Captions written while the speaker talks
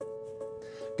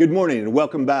Good morning and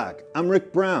welcome back. I'm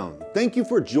Rick Brown. Thank you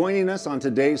for joining us on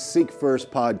today's Seek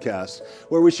First podcast,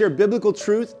 where we share biblical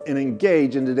truth and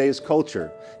engage in today's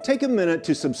culture. Take a minute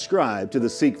to subscribe to the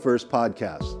Seek First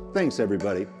podcast. Thanks,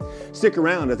 everybody. Stick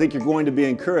around. I think you're going to be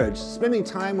encouraged. Spending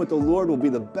time with the Lord will be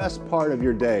the best part of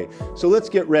your day. So let's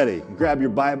get ready. Grab your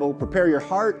Bible, prepare your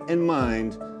heart and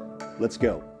mind. Let's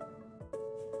go.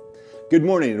 Good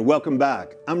morning and welcome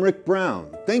back. I'm Rick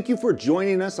Brown. Thank you for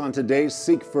joining us on today's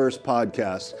Seek First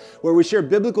podcast, where we share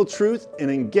biblical truth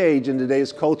and engage in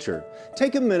today's culture.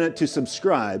 Take a minute to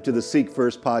subscribe to the Seek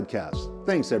First podcast.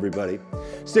 Thanks, everybody.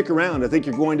 Stick around. I think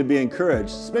you're going to be encouraged.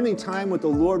 Spending time with the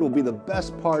Lord will be the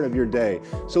best part of your day.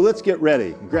 So let's get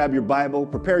ready. Grab your Bible,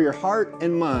 prepare your heart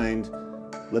and mind.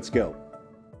 Let's go.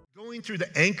 Going through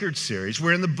the Anchored series,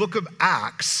 we're in the book of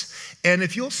Acts, and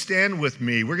if you'll stand with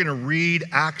me, we're going to read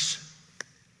Acts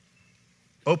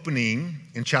opening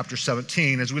in chapter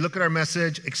 17 as we look at our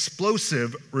message,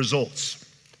 Explosive Results.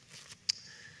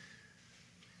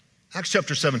 Acts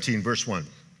chapter 17, verse 1.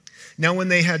 Now when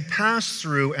they had passed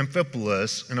through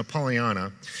Amphipolis and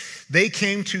Apollonia, they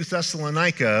came to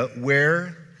Thessalonica,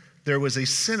 where there was a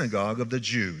synagogue of the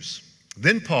Jews.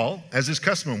 Then Paul, as his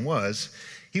custom was,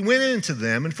 he went into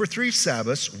them and for 3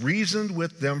 Sabbaths reasoned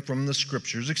with them from the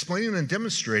scriptures, explaining and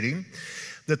demonstrating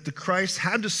that the Christ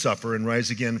had to suffer and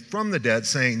rise again from the dead,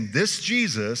 saying, "This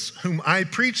Jesus, whom I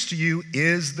preach to you,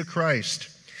 is the Christ."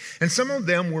 And some of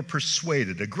them were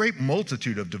persuaded. A great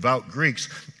multitude of devout Greeks,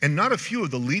 and not a few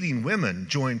of the leading women,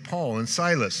 joined Paul and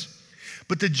Silas.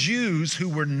 But the Jews who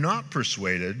were not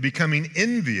persuaded, becoming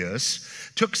envious,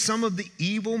 took some of the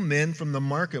evil men from the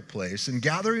marketplace, and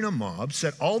gathering a mob,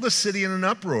 set all the city in an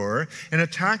uproar, and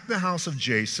attacked the house of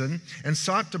Jason, and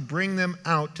sought to bring them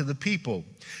out to the people.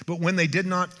 But when they did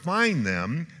not find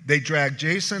them, they dragged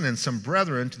Jason and some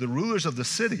brethren to the rulers of the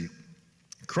city,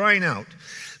 crying out,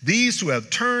 "These who have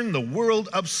turned the world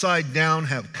upside down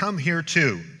have come here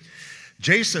too.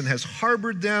 Jason has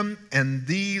harbored them, and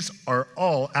these are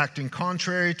all acting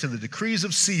contrary to the decrees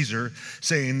of Caesar,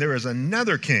 saying there is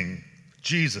another king,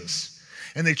 Jesus."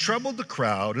 And they troubled the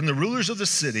crowd and the rulers of the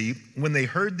city when they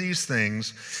heard these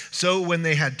things. So when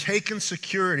they had taken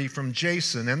security from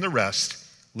Jason and the rest,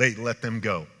 they let them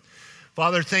go.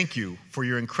 Father, thank you for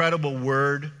your incredible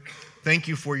word. Thank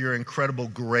you for your incredible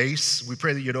grace. We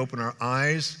pray that you'd open our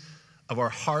eyes of our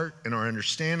heart and our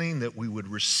understanding, that we would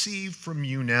receive from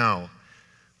you now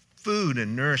food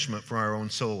and nourishment for our own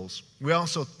souls. We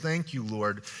also thank you,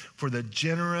 Lord, for the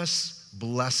generous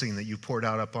blessing that you poured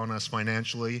out upon us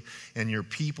financially, and your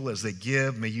people as they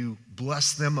give. May you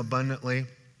bless them abundantly.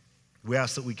 We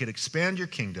ask that we could expand your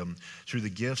kingdom through the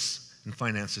gifts and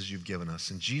finances you've given us.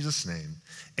 In Jesus' name,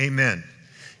 amen.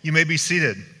 You may be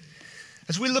seated.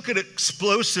 As we look at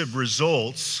explosive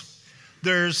results,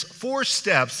 there's 4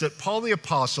 steps that Paul the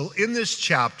Apostle in this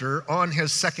chapter on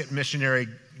his second missionary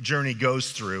journey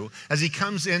goes through as he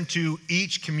comes into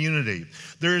each community.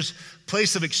 There's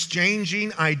place of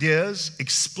exchanging ideas,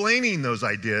 explaining those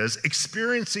ideas,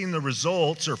 experiencing the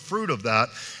results or fruit of that,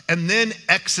 and then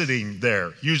exiting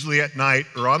there, usually at night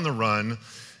or on the run,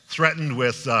 threatened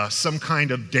with some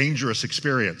kind of dangerous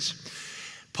experience.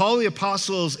 Paul the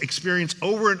Apostle's experience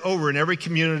over and over in every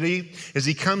community as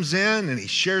he comes in and he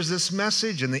shares this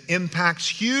message, and the impact's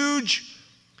huge.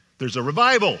 There's a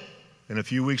revival. And a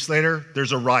few weeks later,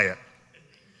 there's a riot.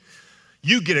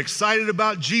 You get excited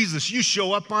about Jesus. You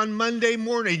show up on Monday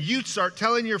morning. You start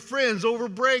telling your friends over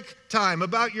break time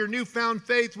about your newfound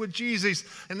faith with Jesus.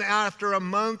 And after a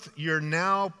month, you're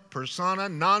now persona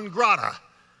non grata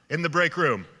in the break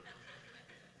room.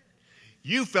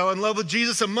 You fell in love with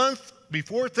Jesus a month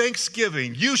before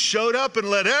Thanksgiving. You showed up and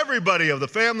let everybody of the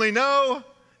family know.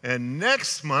 And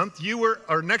next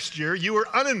year, you were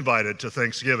uninvited to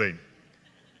Thanksgiving.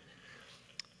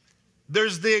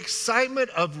 There's the excitement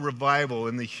of revival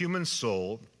in the human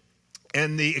soul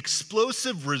and the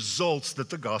explosive results that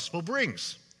the gospel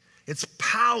brings. It's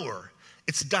power.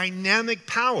 It's dynamic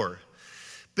power.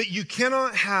 But you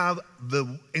cannot have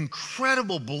the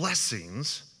incredible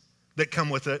blessings that come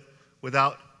with it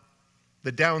without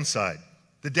the downside.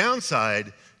 The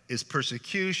downside is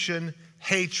persecution,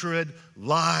 hatred,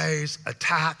 lies,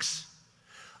 attacks.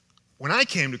 When I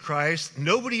came to Christ,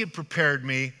 nobody had prepared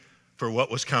me for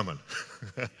what was coming.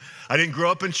 I didn't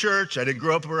grow up in church. I didn't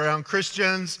grow up around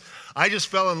Christians. I just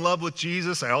fell in love with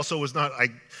Jesus. I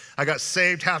got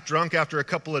saved half drunk after a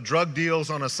couple of drug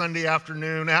deals on a Sunday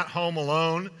afternoon at home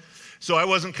alone. So I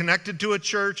wasn't connected to a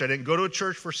church. I didn't go to a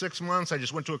church for 6 months. I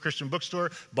just went to a Christian bookstore,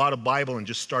 bought a Bible, and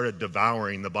just started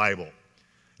devouring the Bible.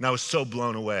 And I was so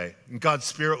blown away. And God's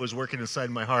Spirit was working inside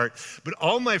my heart. But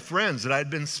all my friends that I'd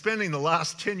been spending the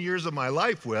last 10 years of my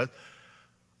life with,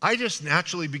 I just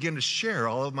naturally began to share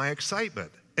all of my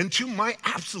excitement. And to my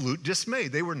absolute dismay,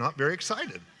 they were not very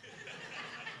excited.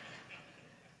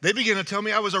 They began to tell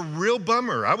me I was a real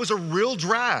bummer. I was a real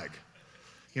drag.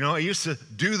 You know, I used to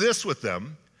do this with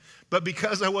them, but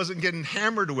because I wasn't getting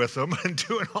hammered with them and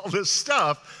doing all this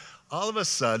stuff, all of a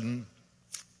sudden,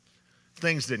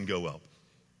 things didn't go well.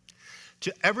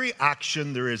 To every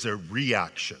action, there is a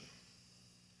reaction.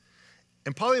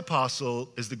 And Paul the Apostle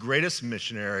is the greatest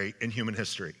missionary in human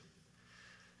history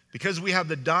because we have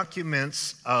the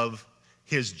documents of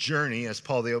his journey, as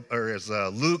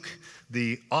Luke,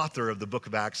 the author of the book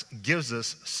of Acts, gives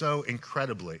us so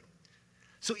incredibly.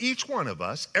 So each one of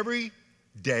us, every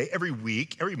day, every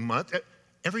week, every month,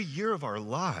 every year of our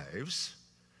lives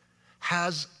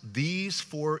has these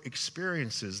 4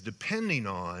 experiences depending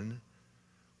on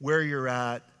where you're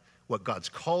at, what God's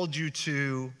called you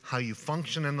to, how you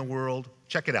function in the world.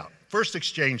 Check it out. First,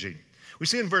 exchanging. We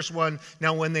see in verse 1,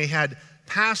 now when they had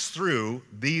passed through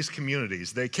these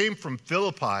communities, they came from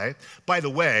Philippi. By the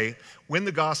way, when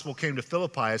the gospel came to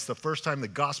Philippi, it's the first time the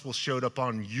gospel showed up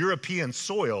on European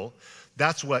soil.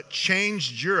 That's what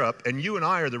changed Europe, and you and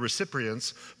I are the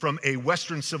recipients from a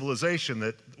Western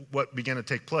civilization what began to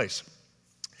take place.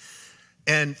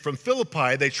 And from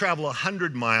Philippi, they travel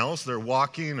 100 miles. They're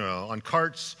walking on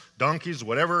carts, donkeys,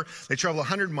 whatever. They travel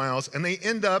 100 miles, and they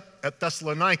end up at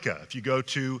Thessalonica. If you go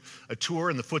to a tour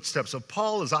in the footsteps of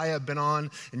Paul, as I have been on,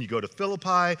 and you go to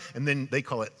Philippi, and then they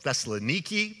call it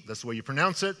Thessaloniki. That's the way you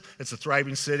pronounce it. It's a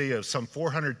thriving city of some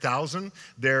 400,000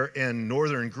 there in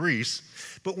northern Greece.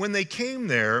 But when they came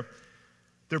there,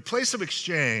 their place of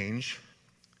exchange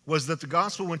was that the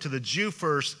gospel went to the Jew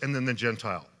first and then the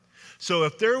Gentile. So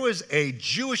if there was a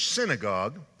Jewish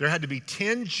synagogue, there had to be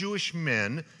 10 Jewish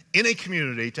men in a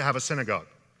community to have a synagogue.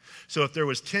 So if there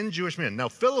was 10 Jewish men. Now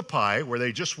Philippi, where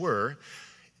they just were,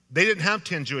 they didn't have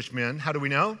 10 Jewish men. How do we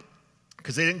know?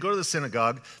 Because they didn't go to the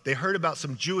synagogue. They heard about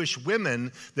some Jewish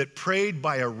women that prayed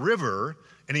by a river,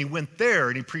 and he went there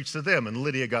and he preached to them, and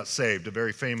Lydia got saved, a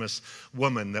very famous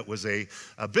woman that was a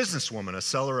businesswoman, a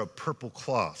seller of purple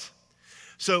cloth.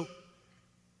 So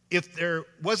if there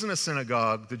wasn't a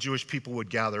synagogue, the Jewish people would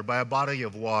gather by a body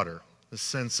of water, a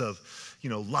sense of,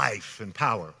 life and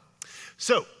power.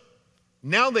 So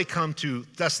now they come to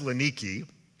Thessaloniki,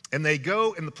 and they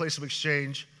go in the place of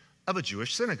exchange of a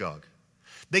Jewish synagogue.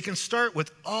 They can start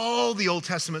with all the Old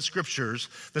Testament scriptures.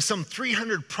 There's some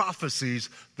 300 prophecies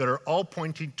that are all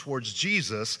pointing towards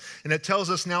Jesus. And it tells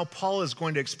us now Paul is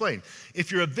going to explain. If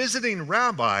you're a visiting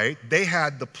rabbi, they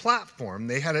had the platform.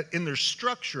 They had it in their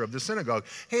structure of the synagogue.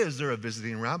 Hey, is there a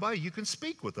visiting rabbi? You can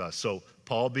speak with us. So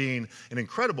Paul, being an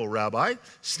incredible rabbi,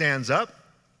 stands up.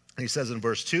 And he says in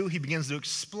verse 2, he begins to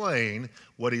explain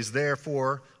what he's there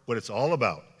for, what it's all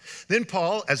about. Then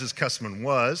Paul, as his custom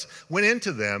was, went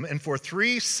into them and for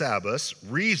 3 Sabbaths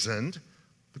reasoned.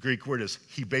 The Greek word is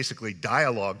he basically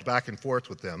dialogued back and forth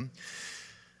with them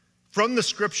from the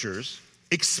scriptures,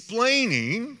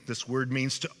 explaining, this word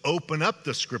means to open up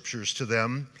the scriptures to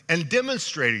them, and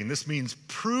demonstrating, this means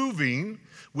proving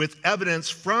with evidence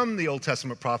from the Old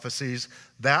Testament prophecies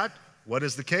that, what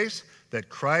is the case? That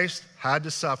Christ had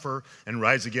to suffer and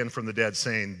rise again from the dead,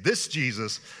 saying, this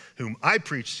Jesus whom I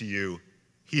preach to you,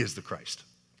 he is the Christ.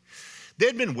 They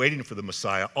had been waiting for the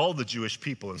Messiah, all the Jewish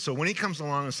people. And so when he comes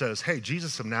along and says, hey,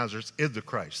 Jesus of Nazareth is the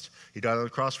Christ. He died on the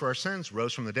cross for our sins,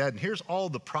 rose from the dead, and here's all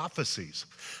the prophecies.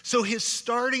 So his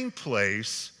starting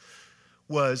place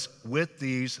was with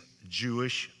these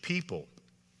Jewish people.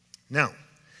 Now,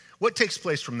 what takes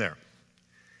place from there?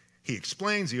 He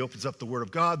explains, he opens up the Word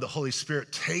of God. The Holy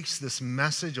Spirit takes this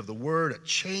message of the Word, it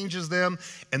changes them,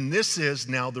 and this is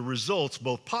now the results,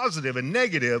 both positive and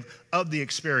negative, of the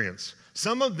experience.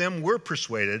 Some of them were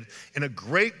persuaded, and a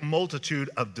great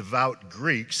multitude of devout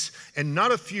Greeks, and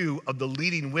not a few of the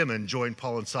leading women joined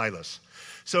Paul and Silas.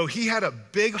 So he had a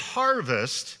big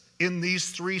harvest in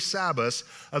these 3 Sabbaths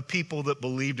of people that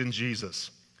believed in Jesus.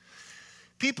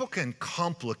 People can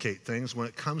complicate things when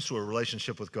it comes to a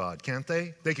relationship with God, can't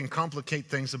they? They can complicate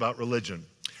things about religion.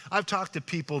 I've talked to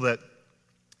people that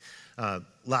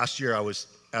last year I was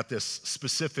at this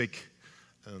specific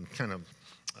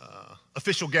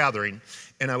official gathering,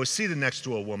 and I was seated next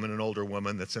to a woman, an older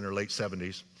woman that's in her late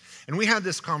 70s, and we had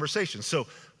this conversation. So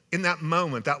in that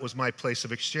moment, that was my place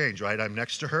of exchange, right? I'm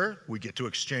next to her. We get to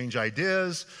exchange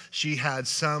ideas. She had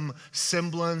some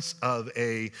semblance of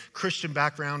a Christian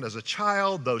background as a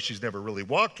child, though she's never really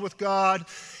walked with God.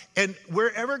 And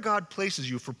wherever God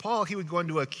places you, for Paul, he would go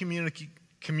into a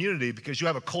community because you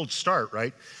have a cold start,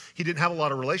 right? He didn't have a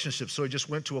lot of relationships, so he just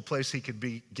went to a place he could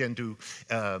begin to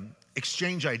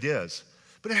exchange ideas.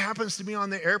 But it happens to me on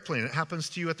the airplane. It happens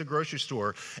to you at the grocery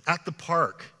store, at the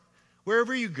park,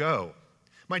 wherever you go.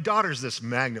 My daughter's this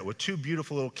magnet with two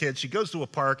beautiful little kids. She goes to a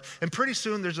park, and pretty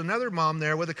soon there's another mom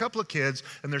there with a couple of kids,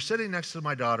 and they're sitting next to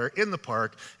my daughter in the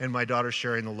park, and my daughter's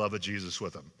sharing the love of Jesus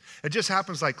with them. It just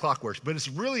happens like clockwork, but it's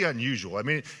really unusual. I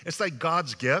mean, it's like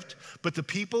God's gift, but the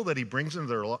people that he brings into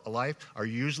their life are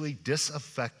usually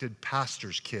disaffected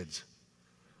pastors' kids.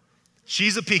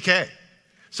 She's a PK,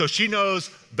 so she knows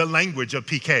the language of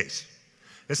PKs.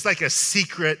 It's like a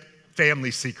secret,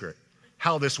 family secret,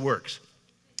 how this works.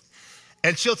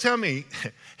 And she'll tell me,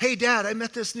 hey, Dad, I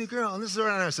met this new girl, and this is her.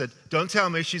 And I said, don't tell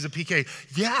me she's a PK.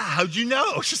 Yeah, how'd you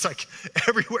know? She's like,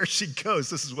 everywhere she goes,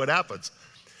 this is what happens.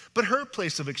 But her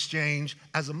place of exchange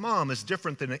as a mom is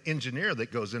different than an engineer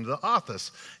that goes into the office,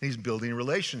 and he's building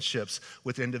relationships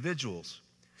with individuals.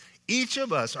 Each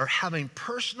of us are having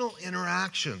personal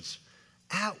interactions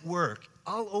at work,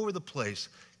 all over the place,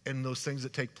 in those things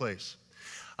that take place.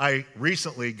 I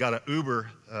recently got an Uber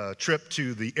trip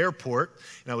to the airport,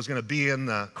 and I was going to be in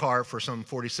the car for some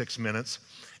 46 minutes,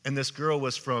 and this girl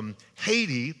was from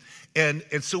Haiti, and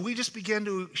so we just began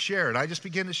to share, and I just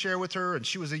began to share with her, and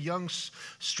she was a young,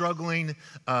 struggling,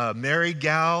 married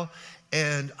gal,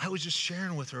 and I was just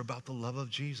sharing with her about the love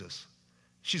of Jesus.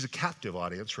 She's a captive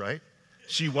audience, right?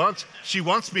 She wants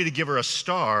me to give her a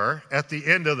star at the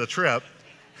end of the trip.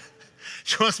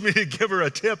 She wants me to give her a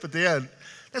tip at the end.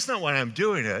 That's not why I'm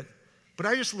doing it, but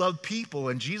I just love people,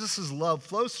 and Jesus' love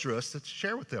flows through us to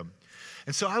share with them.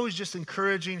 And so I was just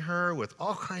encouraging her with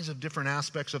all kinds of different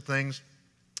aspects of things.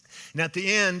 And at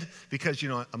the end, because,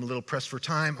 I'm a little pressed for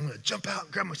time, I'm going to jump out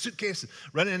and grab my suitcase and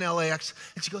run in LAX.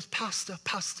 And she goes, Pasta,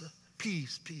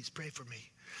 please, pray for me.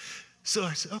 So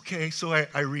I said, okay. So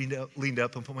I leaned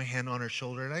up and put my hand on her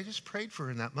shoulder, and I just prayed for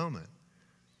her in that moment.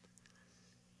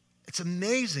 It's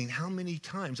amazing how many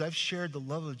times I've shared the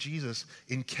love of Jesus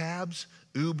in cabs,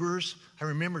 Ubers. I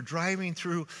remember driving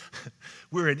through,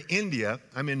 we're in India,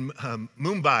 I'm in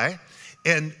Mumbai,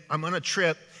 and I'm on a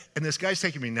trip, and this guy's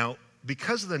taking me. Now,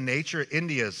 because of the nature,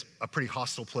 India is a pretty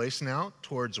hostile place now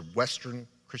towards Western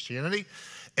Christianity,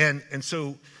 and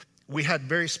so we had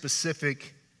very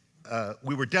specific,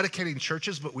 we were dedicating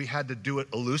churches, but we had to do it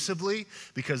elusively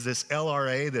because this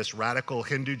LRA, this radical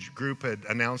Hindu group, had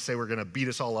announced they were going to beat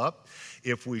us all up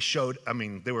if we showed,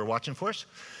 they were watching for us.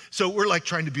 So we're like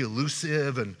trying to be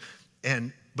elusive,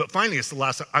 but finally it's the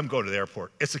last time I'm going to the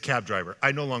airport. It's a cab driver.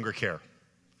 I no longer care.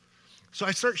 So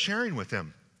I start sharing with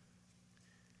him.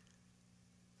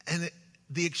 And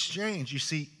the exchange, you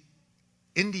see,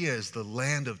 India is the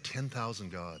land of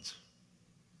 10,000 gods.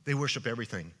 They worship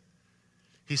everything.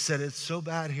 He said, it's so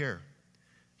bad here.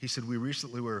 He said, we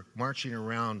recently were marching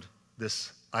around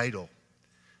this idol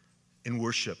in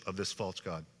worship of this false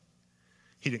god.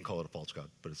 He didn't call it a false god,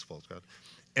 but it's a false god.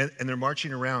 And they're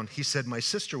marching around. He said, my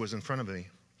sister was in front of me,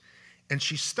 and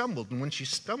she stumbled. And when she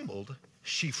stumbled,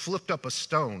 she flipped up a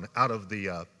stone out of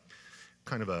the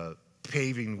kind of a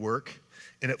paving work.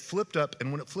 And it flipped up,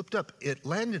 and when it flipped up, it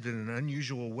landed in an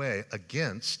unusual way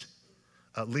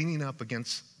leaning up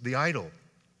against the idol.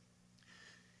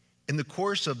 In the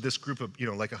course of this group of,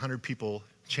 like 100 people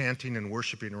chanting and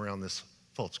worshiping around this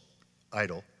false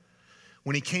idol,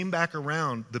 when he came back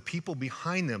around, the people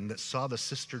behind them that saw the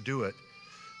sister do it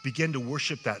began to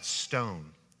worship that stone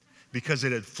because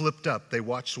it had flipped up. They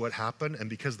watched what happened, and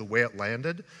because the way it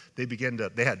landed, they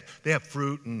have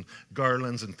fruit and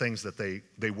garlands and things that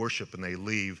they worship, and they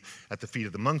leave at the feet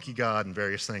of the monkey god and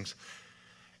various things.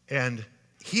 And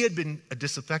he had been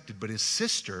disaffected, but his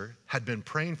sister had been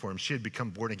praying for him. She had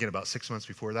become born again about 6 months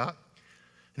before that.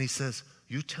 And he says,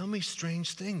 you tell me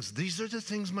strange things. These are the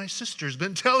things my sister's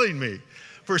been telling me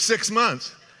for 6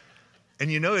 months. And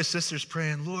his sister's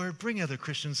praying, Lord, bring other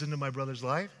Christians into my brother's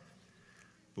life.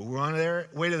 But we're on our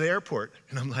way to the airport.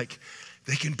 And I'm like,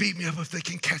 they can beat me up if they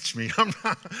can catch me.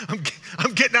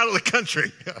 I'm getting out of the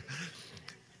country.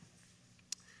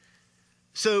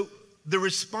 So the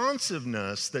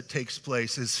responsiveness that takes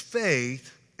place is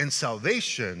faith and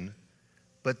salvation,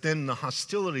 but then the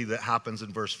hostility that happens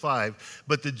in verse 5.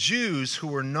 But the Jews who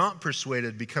were not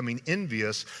persuaded, becoming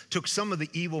envious, took some of the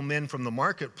evil men from the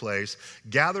marketplace,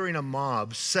 gathering a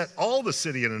mob, set all the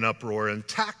city in an uproar, and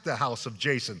attacked the house of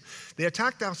Jason. They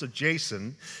attacked the house of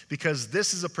Jason because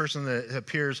this is a person that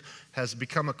appears has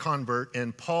become a convert,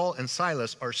 and Paul and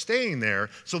Silas are staying there.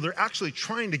 So they're actually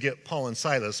trying to get Paul and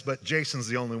Silas, but Jason's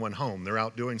the only one home. They're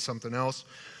out doing something else.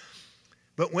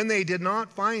 But when they did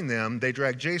not find them, they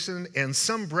dragged Jason and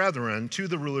some brethren to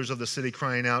the rulers of the city,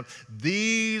 crying out,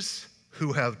 these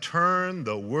who have turned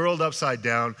the world upside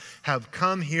down have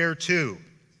come here too.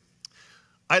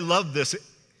 I love this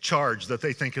charge that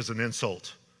they think is an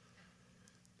insult.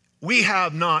 We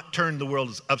have not turned the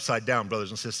world upside down, brothers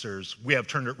and sisters. We have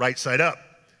turned it right side up,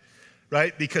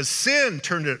 right? Because sin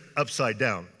turned it upside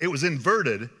down. It was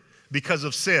inverted because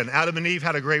of sin. Adam and Eve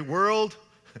had a great world,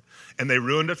 and they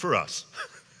ruined it for us,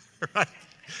 right?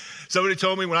 Somebody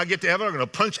told me when I get to heaven, I'm going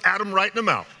to punch Adam right in the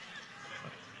mouth.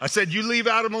 I said, you leave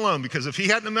Adam alone, because if he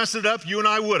hadn't messed it up, you and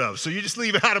I would have. So you just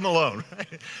leave Adam alone.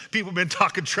 Right? People have been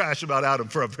talking trash about Adam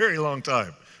for a very long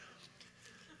time.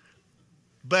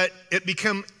 But it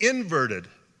became inverted.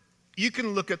 You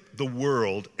can look at the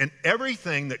world, and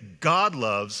everything that God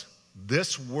loves,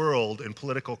 this world in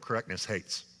political correctness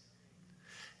hates.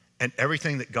 And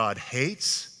everything that God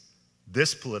hates,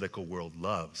 this political world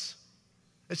loves.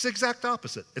 It's the exact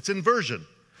opposite. It's inversion.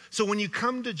 So when you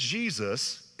come to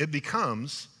Jesus, it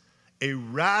becomes a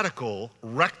radical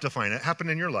rectifying. It happened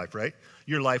in your life, right?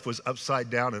 Your life was upside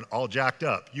down and all jacked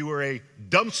up. You were a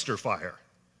dumpster fire.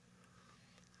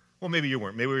 Well, maybe you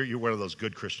weren't. Maybe you're one of those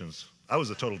good Christians. I was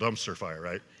a total dumpster fire,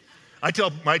 right? I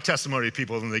tell my testimony to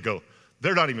people and they go,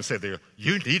 they're not even saved. They go,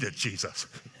 you needed Jesus.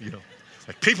 You know,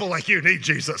 like people like you need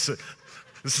Jesus.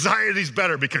 The society's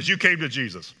better because you came to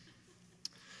Jesus.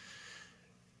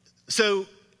 So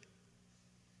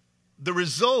the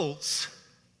results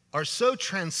are so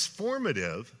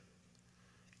transformative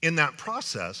in that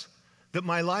process that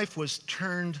my life was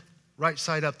turned right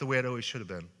side up the way it always should have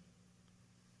been.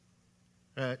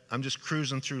 Right? I'm just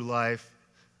cruising through life,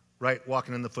 right,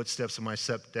 walking in the footsteps of my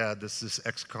stepdad. This is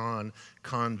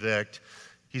ex-convict.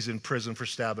 He's in prison for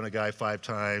stabbing a guy 5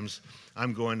 times.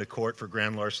 I'm going to court for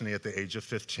grand larceny at the age of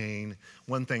 15.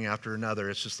 One thing after another.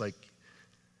 It's just like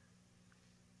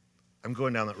I'm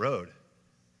going down that road.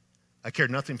 I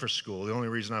cared nothing for school. The only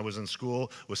reason I was in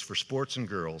school was for sports and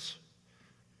girls.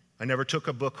 I never took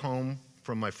a book home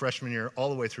from my freshman year all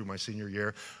the way through my senior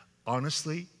year.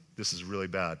 Honestly, this is really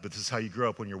bad, but this is how you grow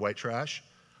up when you're white trash.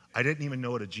 I didn't even know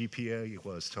what a GPA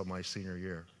was till my senior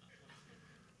year.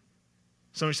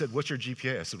 Somebody said, what's your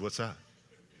GPA? I said, what's that?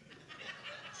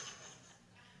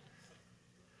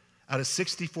 Out of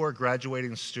 64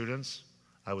 graduating students,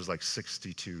 I was like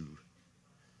 62.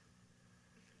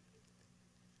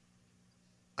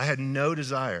 I had no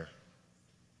desire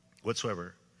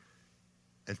whatsoever.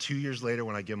 And 2 years later,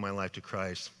 when I give my life to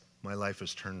Christ, my life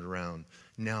has turned around.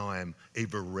 Now I'm a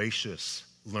voracious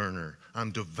learner.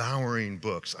 I'm devouring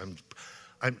books.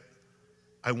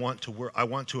 I want to work. I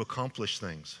want to accomplish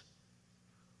things.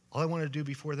 All I wanted to do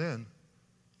before then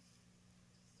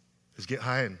is get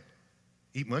high and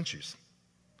eat munchies,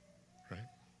 right?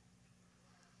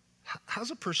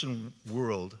 How's a person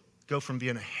world go from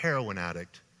being a heroin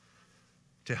addict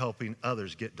to helping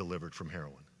others get delivered from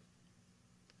heroin?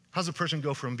 How's a person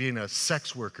go from being a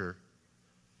sex worker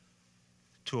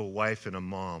to a wife and a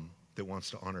mom that wants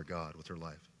to honor God with her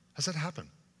life? How's that happen?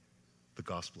 The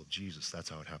gospel of Jesus, that's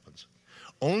how it happens.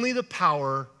 Only the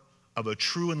power of a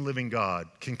true and living God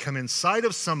can come inside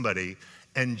of somebody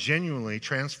and genuinely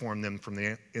transform them from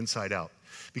the inside out.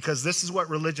 Because this is what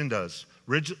religion does.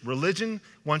 Religion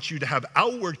wants you to have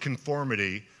outward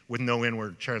conformity with no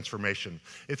inward transformation.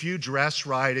 If you dress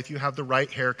right, if you have the right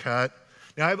haircut.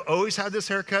 Now, I've always had this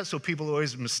haircut, so people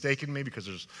always mistaken me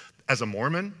because as a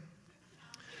Mormon,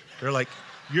 they're like,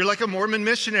 you're like a Mormon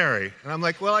missionary. And I'm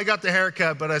like, well, I got the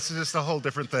haircut, but it's just a whole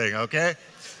different thing, okay?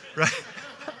 Right?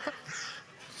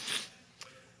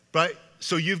 Right?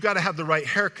 So you've got to have the right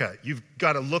haircut. You've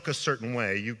got to look a certain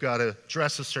way. You've got to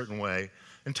dress a certain way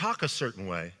and talk a certain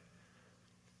way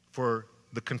for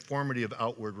the conformity of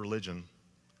outward religion.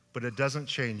 But it doesn't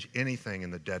change anything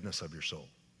in the deadness of your soul.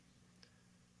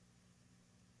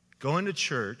 Going to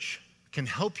church can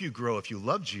help you grow if you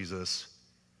love Jesus,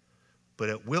 but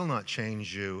it will not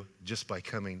change you just by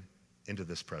coming into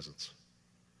this presence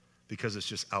because it's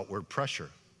just outward pressure.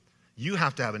 You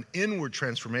have to have an inward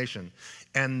transformation,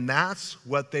 and that's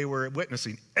what they were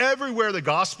witnessing. Everywhere the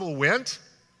gospel went,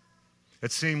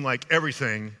 it seemed like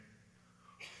everything,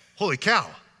 holy cow,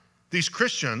 these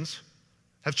Christians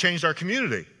have changed our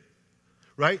community,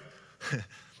 right?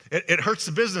 It hurts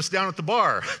the business down at the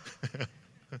bar.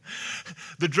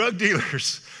 The drug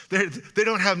dealers, they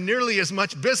don't have nearly as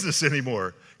much business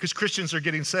anymore because Christians are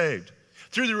getting saved.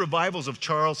 Through the revivals of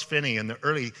Charles Finney in the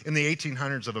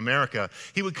 1800s of America,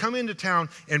 he would come into town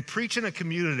and preach in a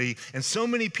community, and so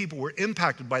many people were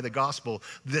impacted by the gospel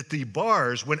that the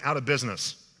bars went out of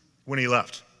business when he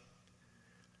left.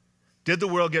 Did the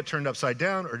world get turned upside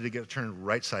down, or did it get turned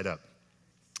right side up?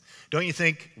 Don't you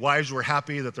think wives were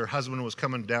happy that their husband was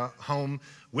coming down home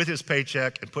with his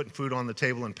paycheck and putting food on the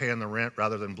table and paying the rent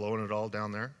rather than blowing it all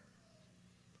down there?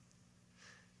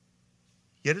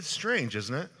 Yet it's strange,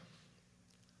 isn't it?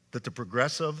 That the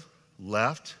progressive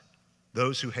left,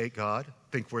 those who hate God,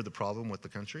 think we're the problem with the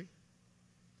country.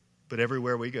 But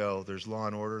everywhere we go, there's law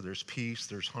and order, there's peace,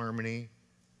 there's harmony,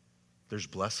 there's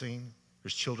blessing,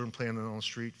 there's children playing on the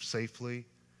street safely.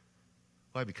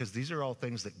 Why? Because these are all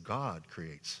things that God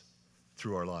creates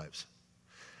through our lives.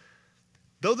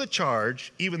 Though the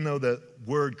charge, even though the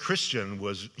word Christian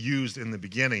was used in the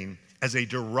beginning as a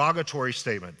derogatory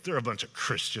statement, they're a bunch of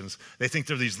Christians. They think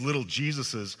they're these little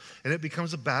Jesuses, and it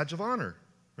becomes a badge of honor,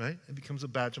 right? It becomes a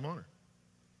badge of honor.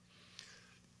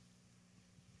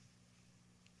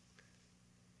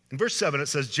 In verse 7, it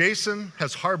says, Jason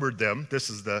has harbored them. This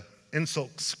is the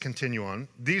insults continue on.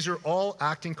 These are all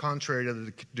acting contrary to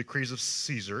the decrees of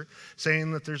Caesar,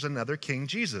 saying that there's another king,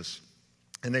 Jesus.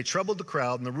 And they troubled the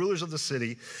crowd and the rulers of the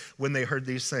city when they heard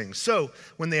these things. So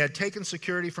when they had taken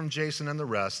security from Jason and the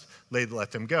rest, they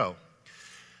let them go.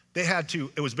 They had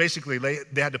to, it was basically, they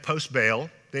had to post bail.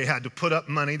 They had to put up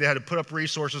money. They had to put up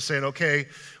resources saying, okay,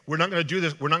 we're not going to do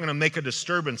this. We're not going to make a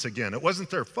disturbance again. It wasn't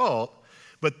their fault,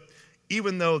 but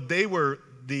even though they were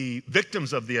the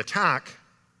victims of the attack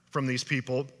from these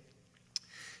people,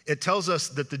 it tells us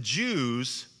that the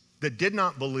Jews that did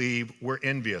not believe were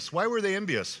envious. Why were they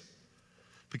envious?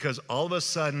 Because all of a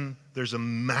sudden, there's a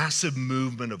massive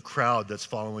movement of crowd that's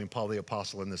following Paul the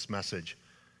Apostle in this message.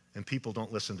 And people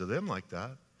don't listen to them like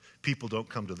that. People don't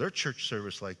come to their church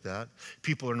service like that.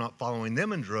 People are not following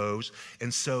them in droves.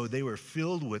 And so they were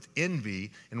filled with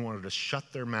envy and wanted to shut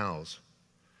their mouths.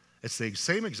 It's the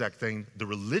same exact thing. The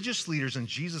religious leaders in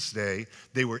Jesus' day,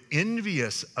 they were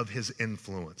envious of his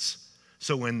influence.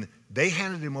 So when they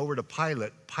handed him over to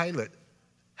Pilate, Pilate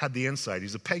had the insight.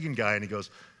 He's a pagan guy, and he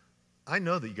goes, I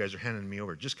know that you guys are handing me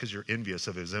over just because you're envious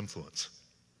of his influence.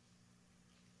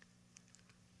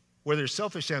 Where there's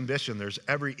selfish ambition, there's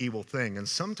every evil thing. And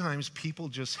sometimes people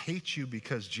just hate you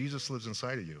because Jesus lives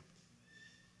inside of you.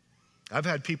 I've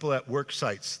had people at work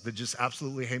sites that just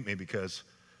absolutely hate me because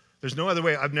there's no other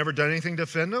way. I've never done anything to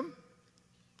offend them.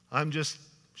 I'm just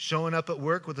showing up at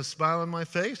work with a smile on my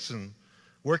face and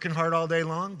working hard all day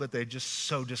long, but they're just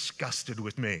so disgusted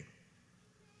with me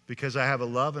because I have a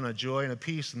love and a joy and a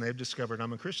peace, and they've discovered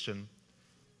I'm a Christian,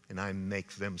 and I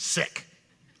make them sick.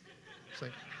 It's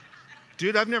like,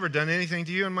 dude, I've never done anything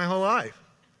to you in my whole life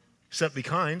except be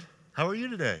kind. How are you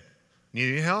today?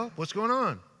 Need any help? What's going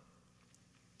on?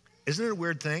 Isn't it a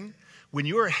weird thing? When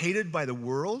you are hated by the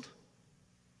world,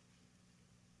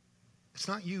 it's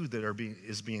not you that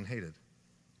is being hated.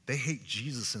 They hate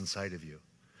Jesus inside of you.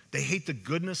 They hate the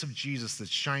goodness of Jesus that's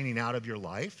shining out of your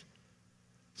life.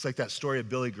 It's like that story of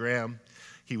Billy Graham.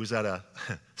 He was at a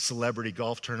celebrity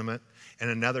golf tournament, and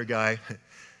another guy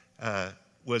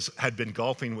had been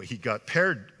golfing. He got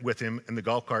paired with him in the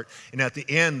golf cart, and at the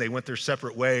end, they went their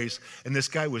separate ways, and this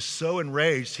guy was so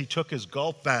enraged, he took his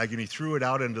golf bag and he threw it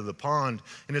out into the pond,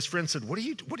 and his friend said,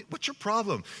 what's your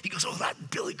problem? He goes, oh,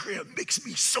 that Billy Graham makes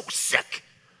me so sick.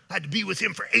 I had to be with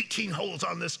him for 18 holes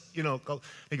on this,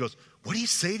 golf. He goes, what did he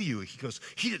say to you? He goes,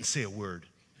 he didn't say a word.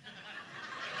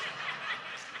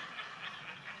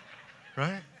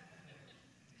 Right?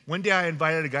 One day I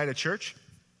invited a guy to church.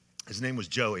 His name was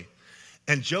Joey.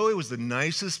 And Joey was the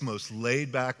nicest, most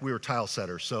laid back. We were tile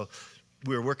setters. So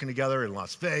we were working together in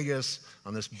Las Vegas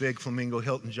on this big Flamingo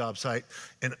Hilton job site.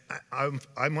 And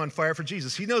I'm on fire for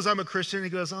Jesus. He knows I'm a Christian. He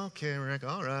goes, okay, Rick,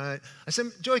 all right. I said,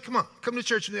 Joey, come on. Come to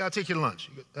church with me. I'll take you to lunch.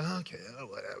 He goes, okay,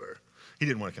 whatever. He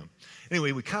didn't want to come.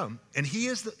 Anyway, we come. And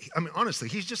honestly,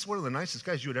 he's just one of the nicest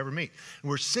guys you would ever meet.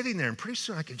 And we're sitting there, and pretty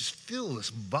soon I can just feel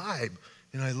this vibe.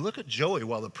 And I look at Joey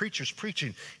while the preacher's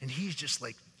preaching, and he's just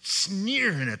like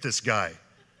sneering at this guy. And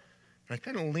I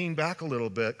kind of lean back a little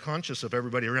bit, conscious of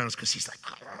everybody around us, because he's like,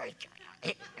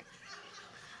 I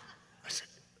said,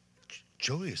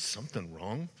 Joey, is something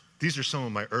wrong? These are some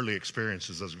of my early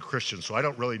experiences as a Christian, so I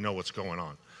don't really know what's going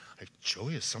on.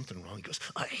 Joey, is something wrong? He goes,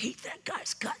 I hate that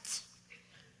guy's guts.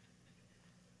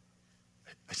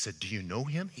 I said, do you know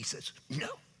him? He says, no.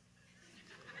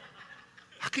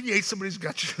 How can you hate somebody who's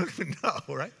got you?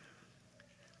 No, right?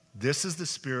 This is the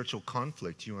spiritual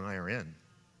conflict you and I are in.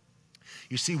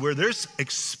 You see, where there's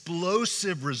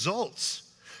explosive results,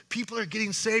 people are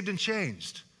getting saved and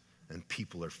changed, and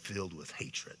people are filled with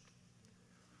hatred.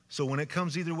 So when it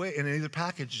comes either way, in either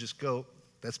package, just go,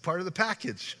 that's part of the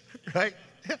package, right?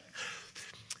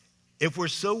 If we're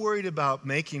so worried about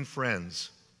making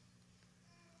friends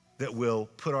that will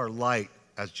put our light,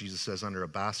 as Jesus says, under a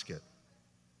basket,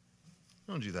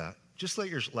 don't do that. Just let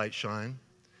your light shine.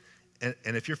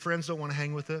 And if your friends don't want to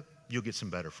hang with it, you'll get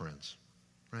some better friends,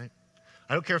 right?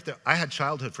 I don't care if I had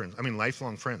childhood friends,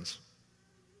 lifelong friends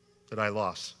that I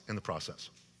lost in the process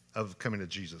of coming to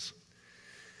Jesus.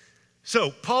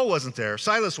 So Paul wasn't there,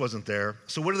 Silas wasn't there,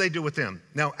 so what do they do with them?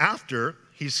 Now after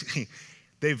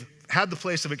They've had the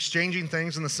place of exchanging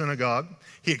things in the synagogue.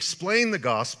 He explained the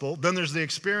gospel. Then there's the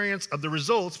experience of the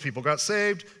results. People got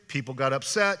saved. People got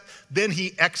upset. Then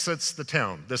he exits the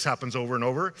town. This happens over and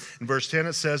over. In verse 10,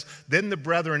 it says, "Then the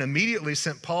brethren immediately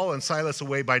sent Paul and Silas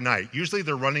away by night." Usually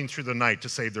they're running through the night to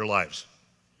save their lives.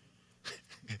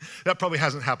 That probably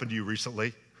hasn't happened to you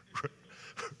recently.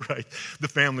 Right? The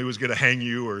family was going to hang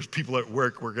you, or people at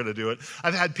work were going to do it.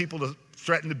 I've had people to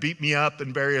threaten to beat me up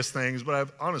and various things, but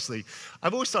I've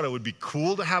always thought it would be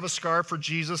cool to have a scar for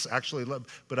Jesus,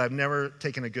 but I've never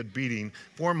taken a good beating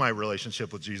for my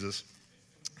relationship with Jesus.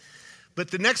 But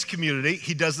the next community,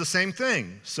 he does the same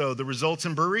thing. So the results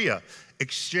in Berea,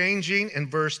 exchanging in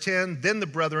verse 10, "Then the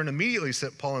brethren immediately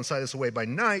sent Paul and Silas away by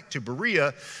night to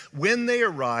Berea. When they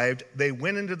arrived, they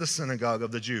went into the synagogue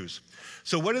of the Jews."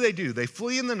 So what do? They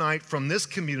flee in the night from this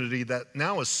community that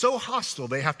now is so hostile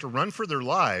they have to run for their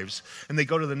lives, and they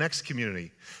go to the next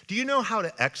community. Do you know how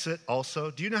to exit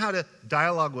also? Do you know how to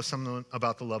dialogue with someone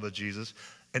about the love of Jesus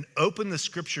and open the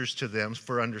scriptures to them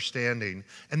for understanding,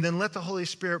 and then let the Holy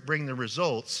Spirit bring the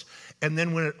results? And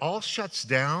then when it all shuts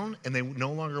down and they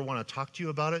no longer want to talk to you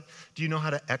about it, do you know how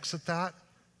to exit that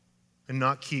and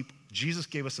not keep? Jesus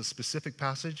gave us a specific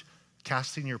passage,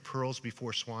 casting your pearls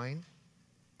before swine.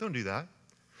 Don't do that.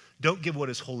 Don't give what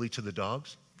is holy to the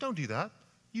dogs. Don't do that.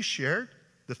 You shared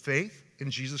the faith in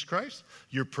Jesus Christ.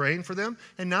 You're praying for them,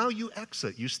 and now you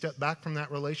exit. You step back from that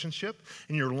relationship,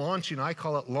 and you're launching, I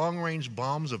call it long-range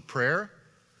bombs of prayer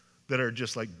that are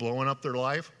just like blowing up their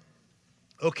life.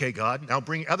 Okay, God, now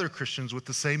bring other Christians with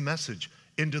the same message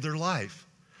into their life.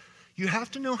 You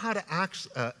have to know how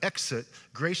to exit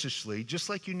graciously, just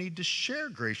like you need to share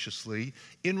graciously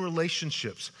in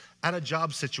relationships, at a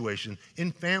job situation,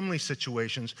 in family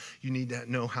situations. You need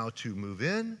to know how to move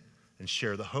in and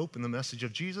share the hope and the message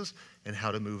of Jesus, and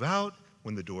how to move out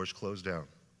when the doors close down.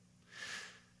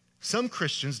 Some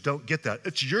Christians don't get that.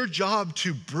 It's your job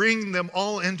to bring them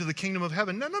all into the kingdom of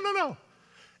heaven. No.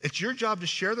 It's your job to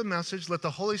share the message.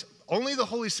 Only the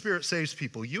Holy Spirit saves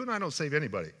people. You and I don't save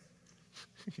anybody.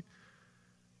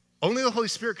 Only the Holy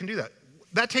Spirit can do that.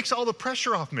 That takes all the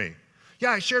pressure off me.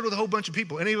 Yeah, I shared with a whole bunch of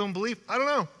people. Any of them believe? I don't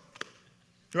know.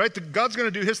 Right? God's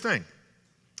going to do his thing.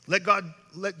 Let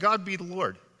God be the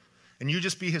Lord, and you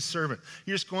just be his servant.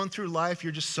 You're just going through life.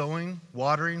 You're just sowing,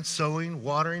 watering.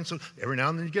 So every now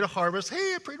and then you get a harvest.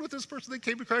 Hey, I prayed with this person that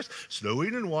came to Christ.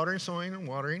 Sowing and watering, sowing and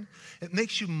watering. It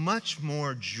makes you much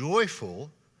more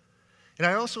joyful. And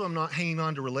I also am not hanging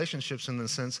on to relationships in the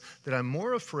sense that I'm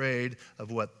more afraid of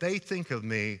what they think of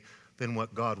me than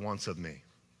what God wants of me.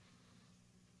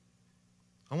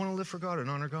 I want to live for God and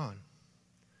honor God.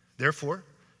 Therefore,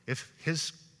 if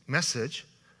his message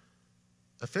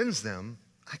offends them,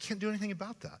 I can't do anything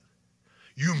about that.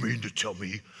 You mean to tell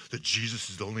me that Jesus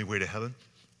is the only way to heaven?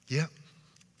 Yeah.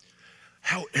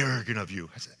 How arrogant of you.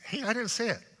 I said, hey, I didn't say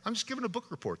it. I'm just giving a book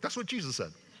report. That's what Jesus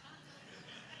said.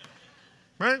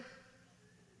 Right?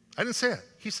 I didn't say it.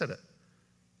 He said it.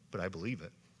 But I believe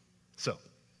it. So,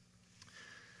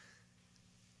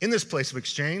 in this place of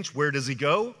exchange, where does he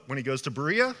go when he goes to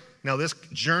Berea? Now, this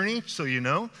journey, so you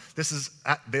know,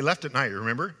 they left at night,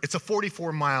 remember? It's a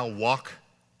 44-mile walk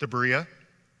to Berea.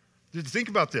 Think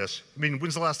about this. I mean,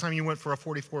 when's the last time you went for a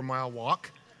 44-mile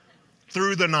walk?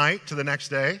 Through the night to the next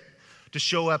day to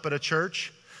show up at a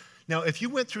church? Now, if you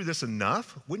went through this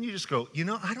enough, wouldn't you just go,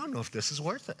 I don't know if this is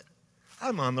worth it.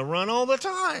 I'm on the run all the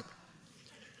time.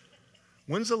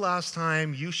 When's the last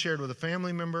time you shared with a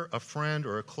family member, a friend,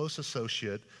 or a close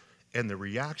associate, and the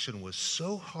reaction was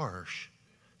so harsh,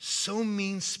 so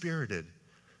mean-spirited,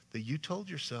 that you told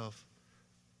yourself,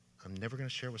 I'm never going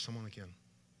to share with someone again?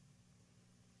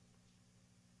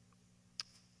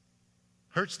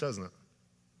 Hurts, doesn't it?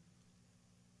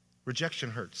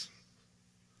 Rejection hurts.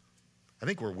 I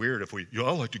think we're weird if I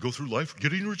like to go through life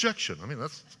getting rejection. I mean,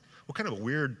 that's what kind of a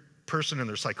weird person in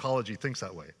their psychology thinks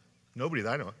that way. Nobody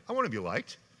that I know. I want to be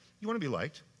liked. You want to be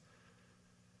liked.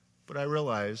 But I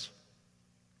realize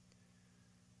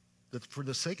that for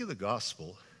the sake of the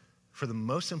gospel, for the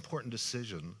most important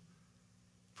decision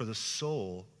for the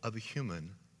soul of a human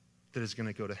that is going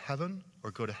to go to heaven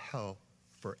or go to hell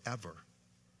forever,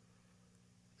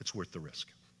 it's worth the risk.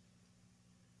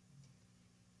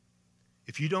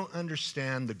 If you don't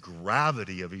understand the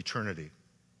gravity of eternity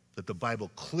that the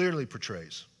Bible clearly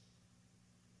portrays,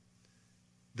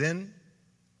 then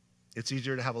it's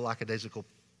easier to have a lackadaisical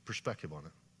perspective on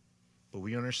it. But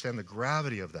we understand the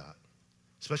gravity of that,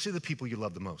 especially the people you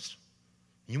love the most.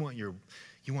 You want your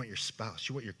spouse,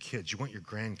 you want your kids, you want your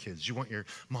grandkids, you want your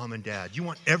mom and dad, you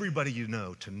want everybody you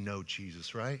know to know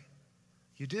Jesus, right?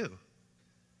 You do.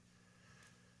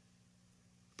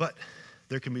 But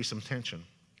there can be some tension.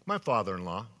 My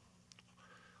father-in-law,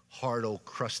 hard old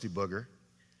crusty booger.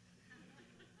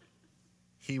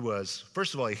 He was,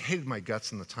 first of all, he hated my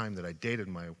guts in the time that I dated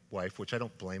my wife, which I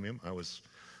don't blame him. I was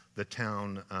the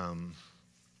town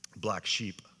black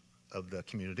sheep of the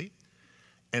community.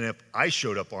 And if I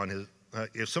showed up on his,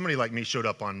 if somebody like me showed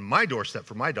up on my doorstep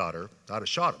for my daughter, I'd have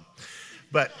shot him.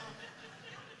 But,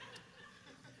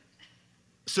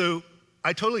 so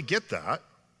I totally get that.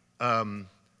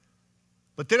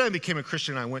 But then I became a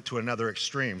Christian and I went to another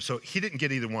extreme. So he didn't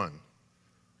get either one.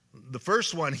 The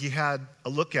first one, he had a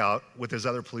lookout with his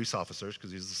other police officers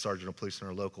because he's the sergeant of police in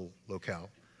our local locale.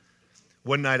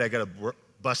 One night I got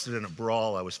busted in a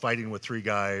brawl. I was fighting with 3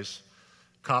 guys.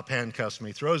 Cop handcuffs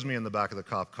me, throws me in the back of the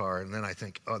cop car, and then I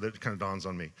think, oh, that kind of dawns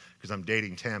on me because I'm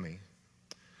dating Tammy.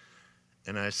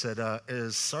 And I said,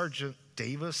 is Sergeant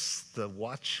Davis the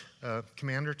watch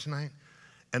commander tonight?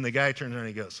 And the guy turns around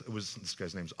and he goes, this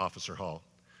guy's name's Officer Hall.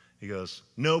 He goes,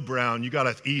 no, Brown, you got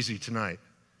it easy tonight.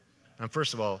 And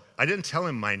first of all, I didn't tell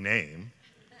him my name.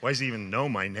 Why does he even know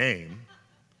my name?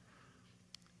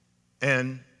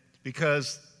 And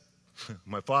because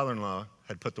my father-in-law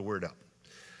had put the word out.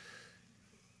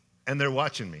 And they're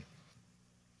watching me.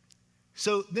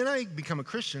 So then I become a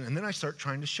Christian, and then I start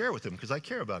trying to share with him because I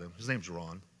care about him. His name's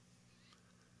Ron.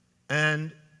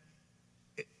 And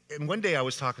one day I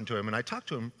was talking to him, and I talked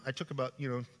to him. I took about,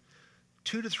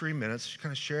 2 to 3 minutes,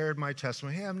 kind of shared my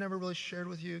testimony. Hey, I've never really shared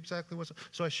with you exactly what's...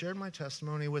 So I shared my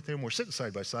testimony with him. We're sitting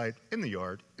side by side in the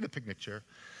yard, in a picnic chair.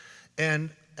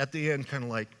 And at the end, kind of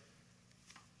like,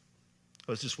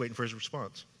 I was just waiting for his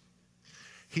response.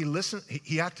 He listened.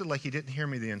 He acted like he didn't hear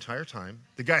me the entire time.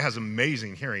 The guy has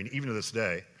amazing hearing, even to this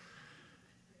day.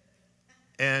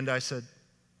 And I said,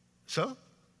 so? And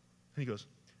he goes,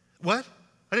 what?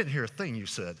 I didn't hear a thing you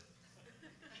said.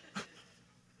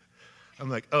 I'm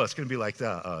like, oh, it's going to be like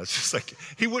that. It's just like,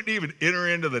 he wouldn't even enter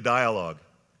into the dialogue.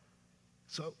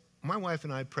 So my wife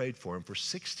and I prayed for him for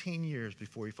 16 years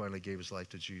before he finally gave his life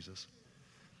to Jesus.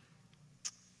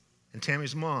 And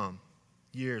Tammy's mom,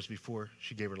 years before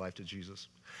she gave her life to Jesus.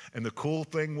 And the cool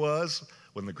thing was,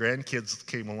 when the grandkids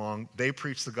came along, they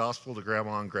preached the gospel to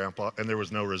Grandma and Grandpa, and there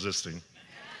was no resisting.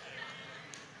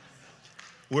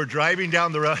 We're driving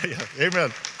down the road. Yeah,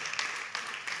 amen.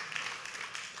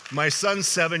 My son's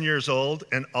 7 years old,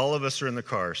 and all of us are in the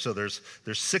car. So there's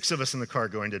 6 of us in the car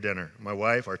going to dinner. My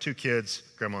wife, our 2 kids,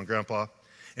 Grandma and Grandpa,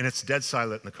 and it's dead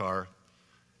silent in the car.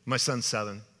 My son's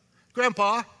 7.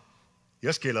 Grandpa?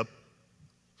 Yes, Caleb?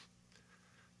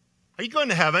 Are you going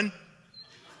to heaven?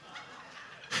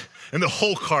 And the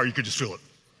whole car, you could just feel it.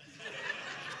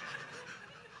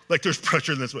 Like there's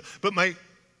pressure in this way. But my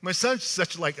son's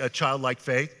such like a childlike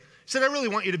faith. He said, I really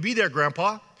want you to be there,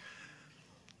 Grandpa.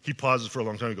 He pauses for a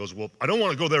long time. He goes, well, I don't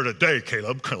want to go there today,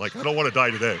 Caleb. Kind of like, I don't want to die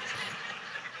today.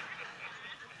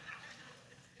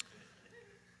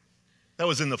 That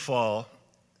was in the fall.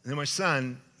 And then my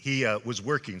son, he was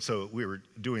working. So we were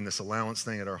doing this allowance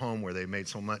thing at our home where they made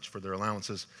so much for their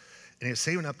allowances. And he was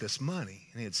saving up this money.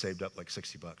 And he had saved up like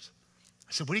 $60. I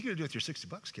said, what are you going to do with your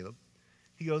 $60, Caleb?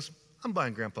 He goes, I'm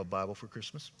buying Grandpa a Bible for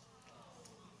Christmas.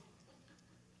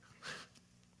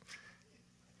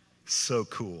 So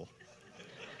cool.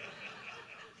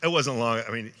 It wasn't long.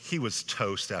 I mean, he was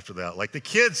toast after that. Like the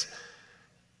kids.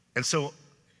 And so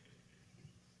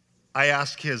I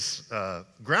asked his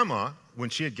grandma when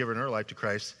she had given her life to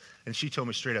Christ, and she told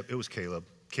me straight up, it was Caleb.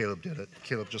 Caleb did it.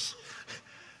 Caleb just...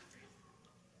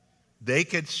 They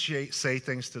could say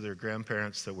things to their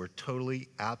grandparents that were totally,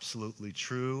 absolutely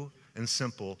true and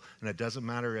simple, and it doesn't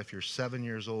matter if you're 7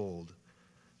 years old.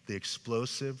 The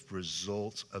explosive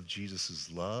results of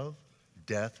Jesus' love,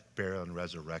 death, burial, and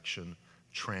resurrection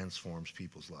transforms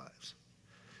people's lives.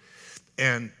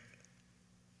 And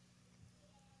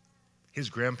his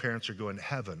grandparents are going to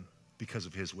heaven because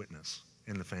of his witness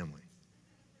in the family.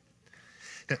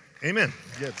 Amen.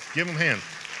 Yeah, give him a hand.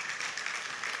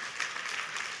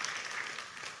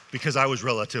 Because I was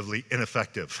relatively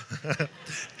ineffective.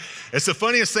 It's the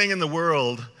funniest thing in the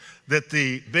world that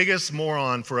the biggest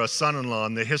moron for a son-in-law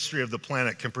in the history of the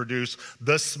planet can produce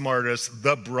the smartest,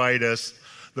 the brightest,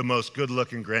 the most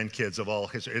good-looking grandkids of all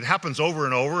history. It happens over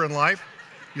and over in life.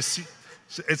 You see,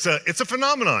 it's a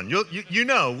phenomenon. You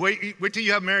know. Wait till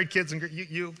you have married kids and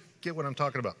you get what I'm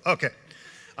talking about. Okay,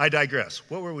 I digress.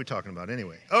 What were we talking about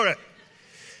anyway? All right.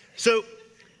 So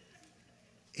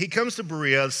he comes to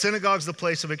Berea. The synagogue's the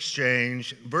place of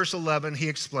exchange. Verse 11, he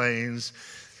explains,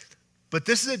 but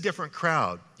this is a different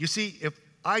crowd. You see, if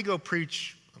I go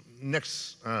preach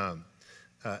next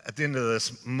at the end of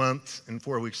this month, in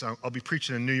 4 weeks, I'll be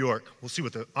preaching in New York. We'll see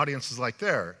what the audience is like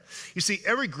there. You see,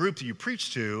 every group that you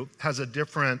preach to has a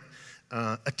different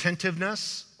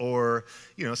attentiveness, or,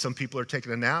 some people are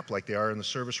taking a nap like they are in the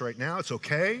service right now. It's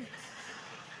okay.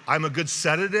 I'm a good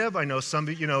sedative. I know some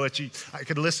of you, I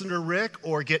could listen to Rick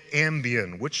or get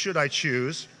Ambien. Which should I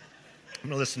choose? I'm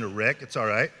going to listen to Rick. It's all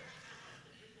right.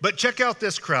 But check out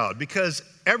this crowd, because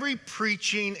every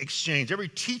preaching exchange, every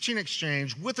teaching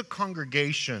exchange with a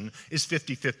congregation is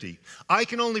 50-50. I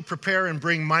can only prepare and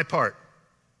bring my part.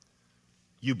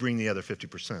 You bring the other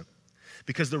 50%.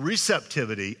 Because the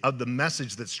receptivity of the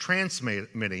message that's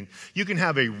transmitting, you can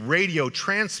have a radio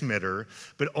transmitter,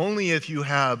 but only if you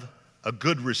have a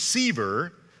good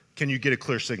receiver can you get a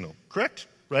clear signal, correct?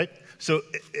 Right? So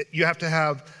you have to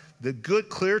have the good,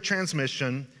 clear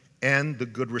transmission and the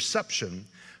good reception.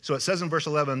 So it says in verse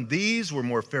 11, these were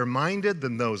more fair-minded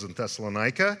than those in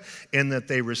Thessalonica, in that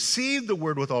they received the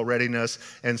word with all readiness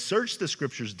and searched the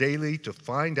scriptures daily to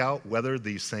find out whether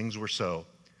these things were so.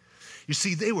 You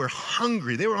see, they were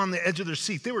hungry. They were on the edge of their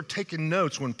seat. They were taking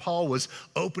notes when Paul was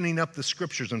opening up the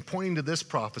scriptures and pointing to this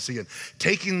prophecy and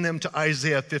taking them to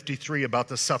Isaiah 53 about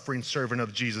the suffering servant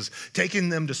of Jesus, taking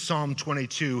them to Psalm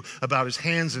 22 about his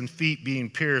hands and feet being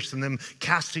pierced and them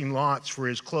casting lots for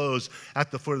his clothes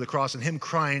at the foot of the cross and him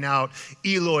crying out,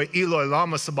 Eloi, Eloi,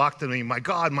 lama sabachthani, my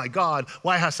God,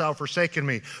 why hast thou forsaken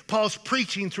me? Paul's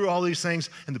preaching through all these things,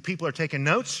 and the people are taking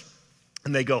notes,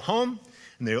 and they go home,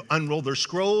 and they unroll their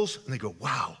scrolls, and they go,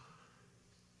 wow,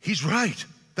 he's right.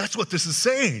 That's what this is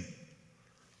saying.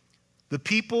 The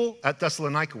people at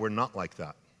Thessalonica were not like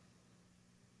that.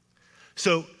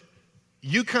 So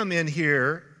you come in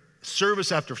here,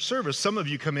 service after service. Some of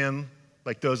you come in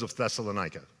like those of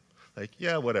Thessalonica. Like,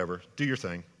 yeah, whatever, do your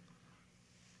thing.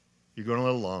 You're going a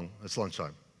little long, it's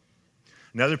lunchtime.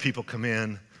 And other people come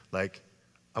in like,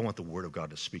 I want the word of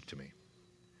God to speak to me.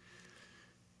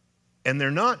 And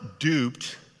they're not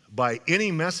duped by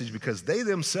any message because they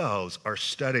themselves are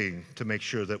studying to make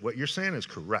sure that what you're saying is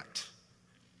correct.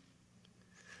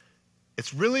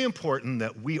 It's really important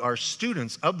that we are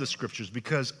students of the scriptures,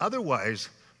 because otherwise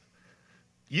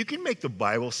you can make the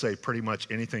Bible say pretty much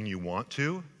anything you want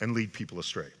to and lead people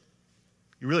astray.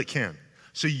 You really can.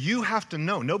 So you have to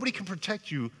know. Nobody can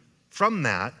protect you from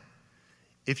that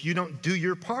if you don't do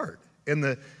your part.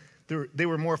 And they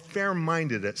were more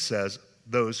fair-minded, it says,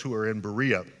 those who are in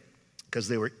Berea, because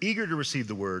they were eager to receive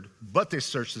the word, but they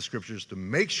searched the scriptures to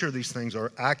make sure these things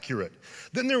are accurate.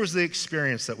 Then there was the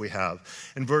experience that we have.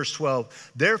 In verse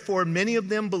 12, therefore many of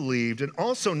them believed, and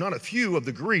also not a few of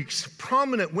the Greeks,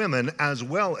 prominent women as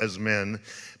well as men.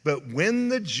 But when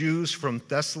the Jews from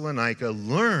Thessalonica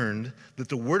learned that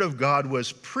the word of God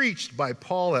was preached by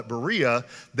Paul at Berea,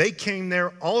 they came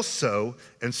there also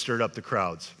and stirred up the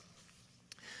crowds.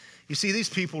 You see, these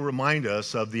people remind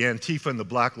us of the Antifa and the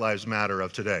Black Lives Matter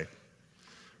of today,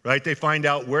 right? They find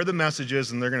out where the message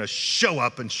is and they're going to show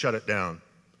up and shut it down.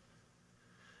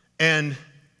 And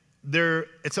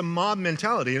it's a mob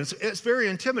mentality, and it's very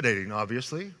intimidating,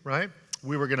 obviously, right?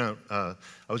 I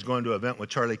was going to an event with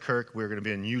Charlie Kirk. We were going to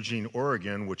be in Eugene,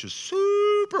 Oregon, which is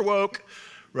super woke,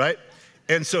 right?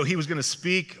 And so he was going to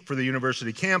speak for the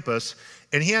university campus,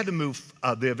 and he had to move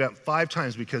the event 5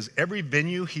 times because every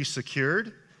venue he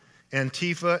secured,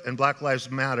 Antifa and Black Lives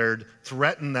Matter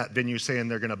threatened that venue, saying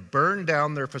they're going to burn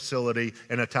down their facility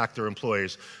and attack their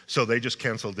employees. So they just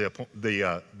canceled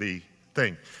the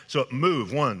thing. So it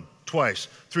moved 1, twice,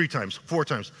 3 times, 4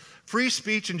 times. Free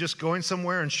speech and just going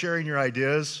somewhere and sharing your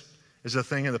ideas is a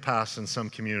thing of the past in some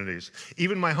communities.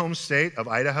 Even my home state of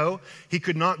Idaho, he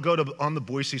could not go on the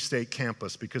Boise State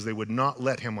campus because they would not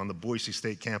let him on the Boise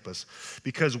State campus.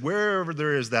 Because wherever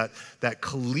there is that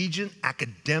collegiate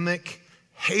academic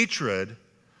hatred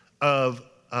of,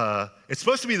 it's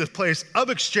supposed to be the place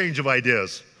of exchange of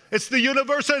ideas. It's the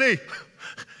university.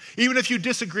 Even if you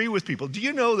disagree with people. Do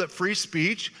you know that free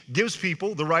speech gives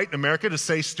people the right in America to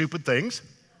say stupid things?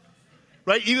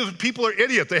 Right? Even if people are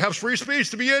idiots, they have free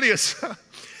speech to be idiots.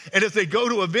 And if they go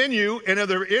to a venue and if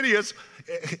they're idiots,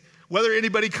 whether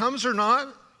anybody comes or not,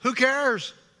 who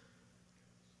cares?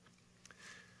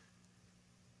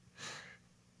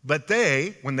 But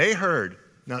when they heard,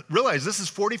 now realize this is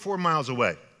 44 miles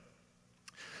away.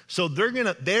 So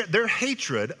their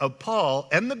hatred of Paul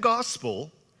and the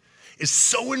gospel is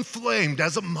so inflamed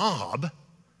as a mob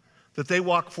that they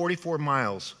walk 44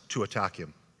 miles to attack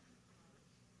him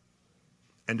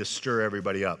and to stir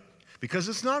everybody up. Because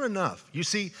it's not enough. You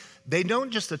see, they don't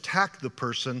just attack the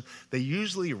person, they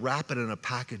usually wrap it in a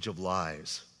package of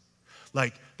lies.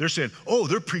 Like they're saying, oh,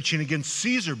 they're preaching against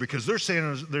Caesar because they're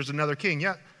saying there's another king.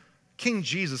 Yeah, King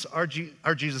Jesus, our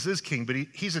Jesus is king, but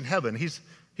he's in heaven. He's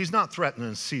not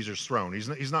threatening Caesar's throne.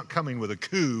 He's not coming with a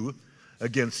coup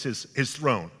against his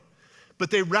throne. But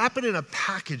they wrap it in a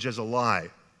package as a lie.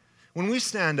 When we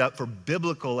stand up for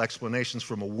biblical explanations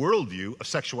from a worldview of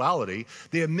sexuality,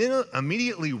 they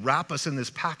immediately wrap us in this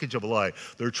package of a lie.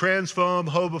 They're transphobe,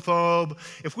 homophobe.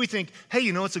 If we think, hey,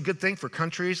 it's a good thing for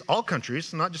countries, all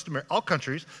countries, not just America, all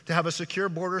countries, to have a secure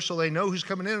border so they know who's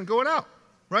coming in and going out,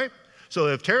 right? So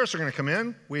if terrorists are going to come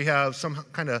in, we have some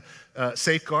kind of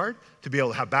safeguard to be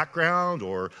able to have background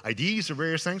or IDs or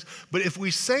various things. But if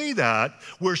we say that,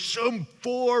 we're some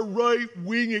far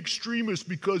right-wing extremists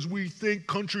because we think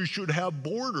countries should have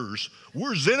borders.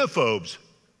 We're xenophobes.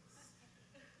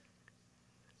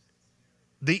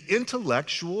 The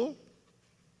intellectual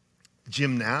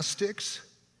gymnastics,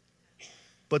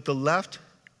 but the left,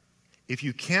 if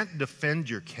you can't defend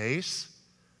your case,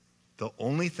 the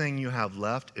only thing you have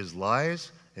left is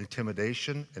lies,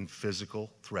 intimidation, and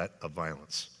physical threat of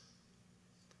violence,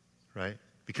 right?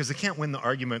 Because they can't win the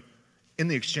argument in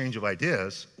the exchange of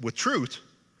ideas with truth.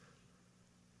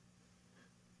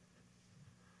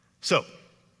 So,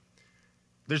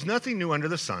 there's nothing new under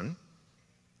the sun.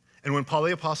 And when Paul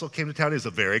the Apostle came to town, it was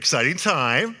a very exciting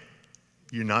time.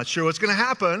 You're not sure what's going to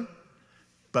happen,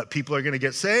 but people are going to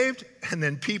get saved, and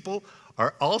then people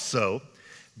are also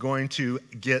going to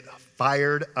get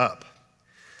fired up.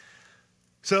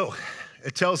 So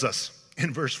it tells us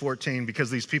in verse 14,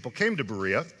 because these people came to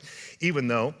Berea, even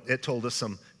though it told us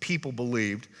some people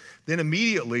believed, then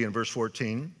immediately in verse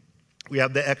 14, we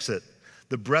have the exit.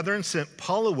 The brethren sent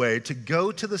Paul away to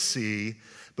go to the sea,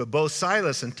 but both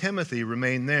Silas and Timothy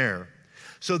remained there.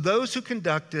 So those who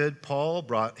conducted Paul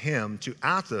brought him to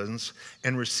Athens,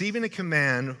 and receiving a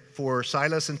command for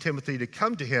Silas and Timothy to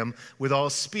come to him with all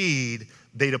speed,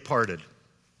 they departed.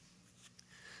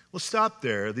 We'll stop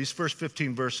there. These first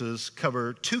 15 verses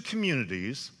cover two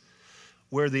communities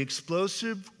where the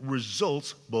explosive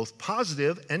results, both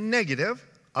positive and negative,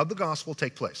 of the gospel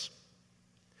take place.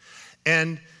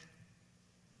 And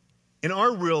in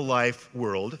our real life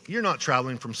world, you're not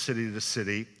traveling from city to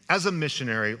city as a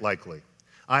missionary, likely.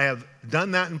 I have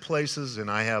done that in places, and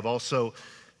I have also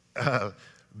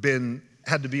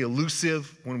had to be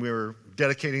elusive when we were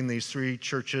dedicating these 3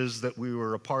 churches that we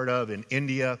were a part of in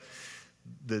India.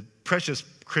 The precious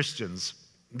Christians,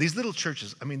 these little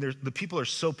churches, the people are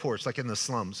so poor, it's like in the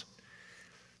slums.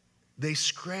 They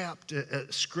scraped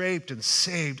and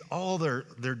saved all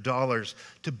their dollars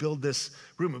to build this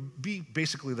room. It'd be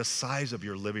basically the size of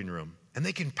your living room. And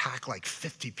they can pack like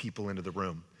 50 people into the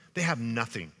room. They have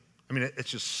nothing.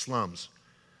 It's just slums.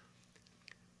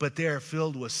 But they are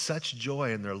filled with such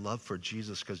joy in their love for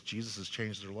Jesus because Jesus has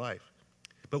changed their life.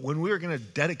 But when we were going to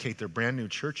dedicate their brand new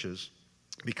churches,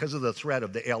 because of the threat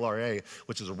of the LRA,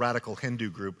 which is a radical Hindu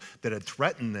group that had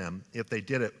threatened them, if they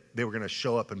did it, they were going to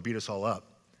show up and beat us all up.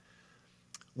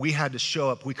 We had to show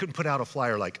up. We couldn't put out a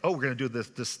flyer like, oh, we're going to do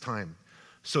this time.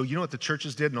 So you know what the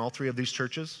churches did in all 3 of these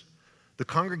churches? The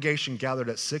congregation gathered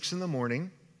at 6 in the morning,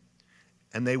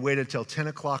 and they waited till 10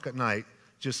 o'clock at night,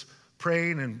 just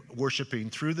praying and worshiping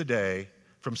through the day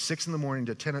from 6 in the morning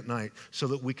to 10 at night so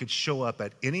that we could show up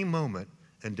at any moment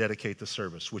and dedicate the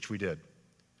service, which we did.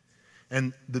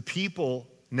 And the people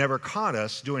never caught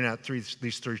us doing that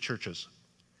these 3 churches.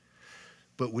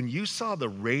 But when you saw the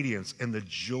radiance and the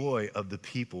joy of the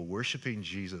people worshiping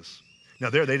Jesus, now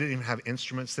they didn't even have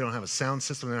instruments. They don't have a sound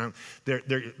system.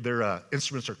 Their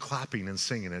instruments are clapping and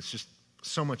singing. It's just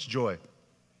so much joy.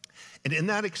 And in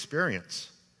that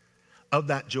experience of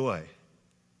that joy,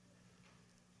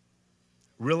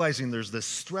 realizing there's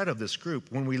this threat of this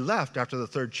group, when we left after the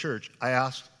 3rd church, I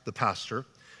asked the pastor,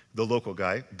 the local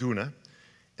guy, Guna,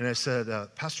 and I said,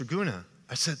 Pastor Guna,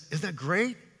 I said, isn't that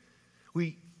great?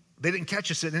 They didn't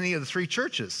catch us at any of the 3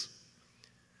 churches.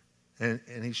 And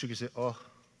he shook his head, oh,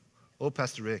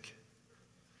 Pastor Rick,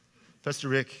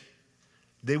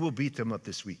 they will beat them up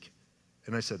this week.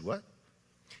 And I said, what?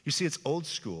 You see, it's old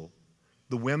school.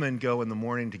 The women go in the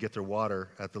morning to get their water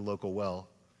at the local well.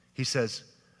 He says,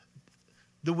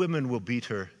 the women will beat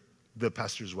her, the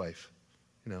pastor's wife,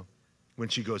 when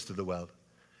she goes to the well.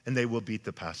 And they will beat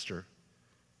the pastor.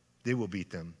 They will beat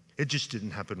them. It just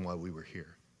didn't happen while we were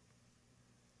here.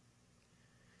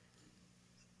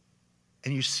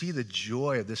 And you see the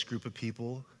joy of this group of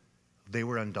people. They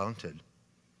were undaunted.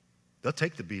 They'll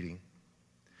take the beating.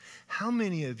 How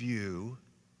many of you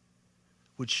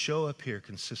would show up here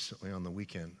consistently on the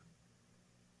weekend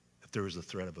if there was a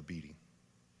threat of a beating?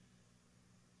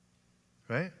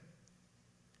 Right?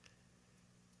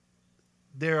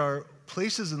 There are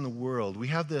places in the world, we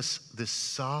have this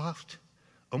soft,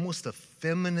 almost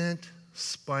effeminate,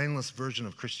 spineless version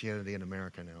of Christianity in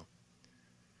America now.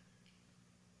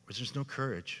 Where there's no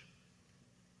courage.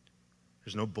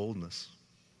 There's no boldness.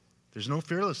 There's no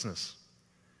fearlessness.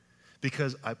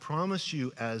 Because I promise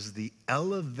you, as the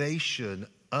elevation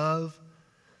of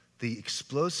the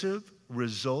explosive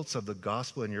results of the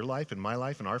gospel in your life, in my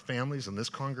life, in our families, in this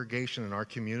congregation, in our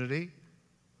community,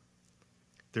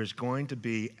 there's going to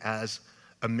be, as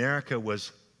America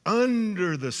was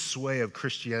under the sway of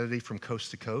Christianity from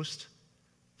coast to coast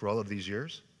for all of these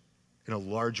years, in a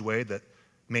large way that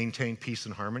maintained peace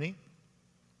and harmony.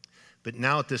 But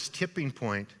now at this tipping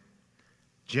point,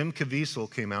 Jim Caviezel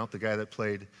came out, the guy that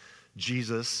played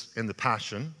Jesus in The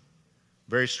Passion,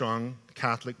 very strong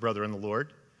Catholic brother in the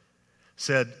Lord,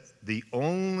 said, the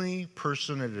only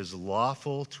person it is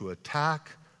lawful to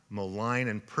attack, malign,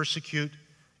 and persecute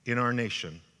in our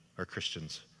nation are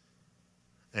Christians.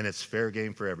 And it's fair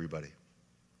game for everybody.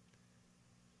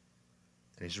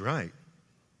 And he's right.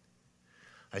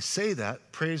 I say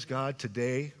that, praise God,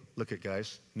 today, look at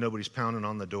guys, nobody's pounding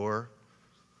on the door.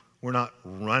 We're not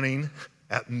running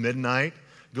at midnight,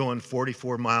 going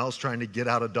 44 miles trying to get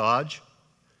out of Dodge.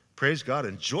 Praise God,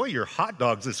 enjoy your hot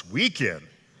dogs this weekend.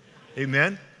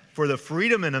 Amen? For the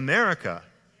freedom in America.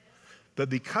 But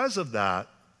because of that,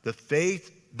 the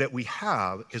faith that we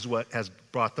have is what has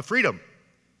brought the freedom.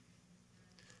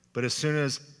 But as soon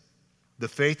as the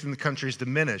faith in the country is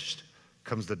diminished,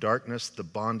 comes the darkness, the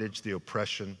bondage, the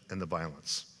oppression, and the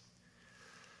violence.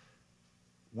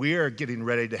 We are getting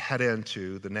ready to head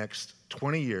into the next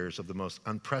 20 years of the most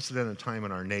unprecedented time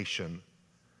in our nation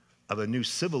of a new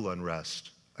civil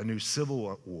unrest, a new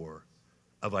civil war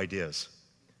of ideas,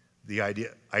 the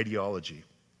ideology.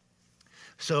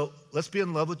 So let's be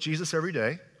in love with Jesus every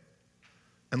day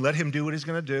and let him do what he's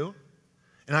going to do.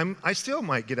 And I still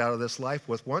might get out of this life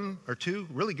with one or two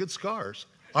really good scars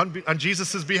on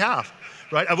Jesus' behalf,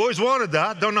 right? I've always wanted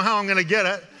that. Don't know how I'm going to get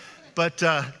it, but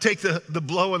take the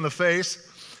blow in the face,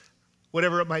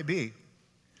 whatever it might be.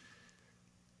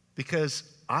 Because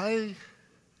I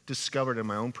discovered in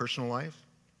my own personal life,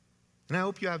 and I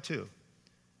hope you have too,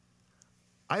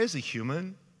 I as a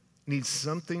human need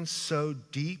something so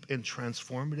deep and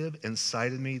transformative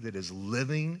inside of me that is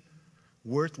living,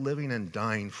 worth living and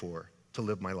dying for to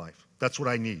live my life. That's what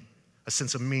I need, a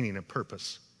sense of meaning and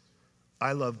purpose.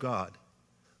 I love God.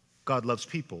 God loves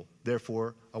people.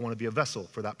 Therefore, I want to be a vessel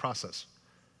for that process.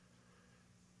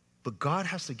 But God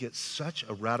has to get such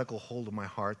a radical hold of my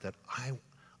heart that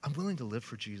I'm willing to live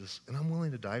for Jesus, and I'm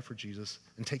willing to die for Jesus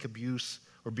and take abuse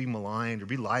or be maligned or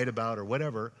be lied about or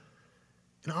whatever.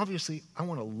 And obviously, I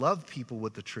want to love people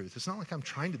with the truth. It's not like I'm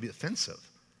trying to be offensive.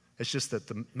 It's just that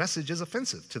the message is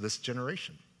offensive to this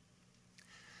generation.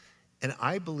 And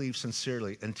I believe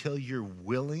sincerely, until you're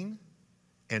willing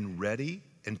and ready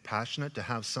and passionate to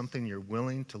have something you're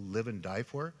willing to live and die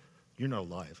for, you're not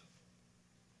alive.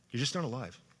 You're just not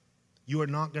alive. You are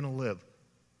not going to live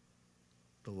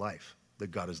the life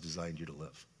that God has designed you to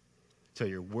live. Till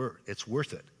it's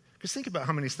worth it. Because think about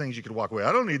how many things you could walk away.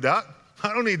 I don't need that.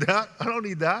 I don't need that. I don't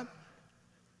need that.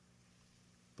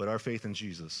 But our faith in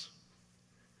Jesus,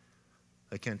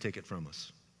 they can't take it from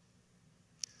us.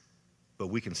 But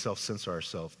we can self-censor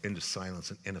ourselves into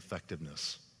silence and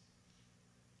ineffectiveness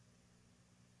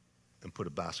and put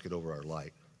a basket over our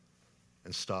light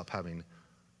and stop having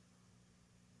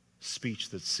speech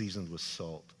that's seasoned with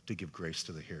salt to give grace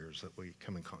to the hearers that we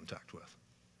come in contact with.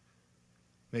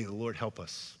 May the Lord help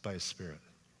us by his Spirit.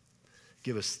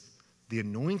 Give us the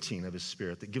anointing of his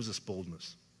Spirit that gives us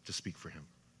boldness to speak for him.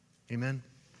 Amen?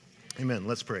 Amen.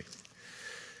 Let's pray.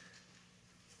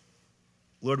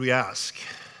 Lord, we ask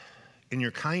in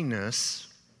your kindness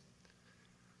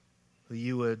that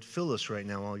you would fill us right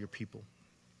now, all your people.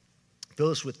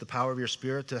 Fill us with the power of your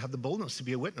Spirit to have the boldness to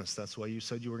be a witness. That's why you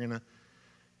said you were going to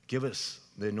give us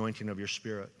the anointing of your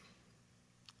Spirit.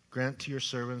 Grant to your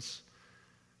servants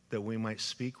that we might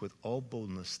speak with all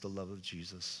boldness the love of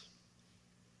Jesus.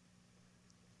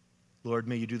 Lord,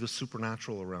 may you do the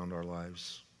supernatural around our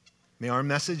lives. May our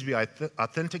message be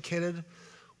authenticated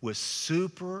with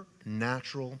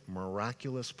supernatural,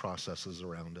 miraculous processes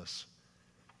around us,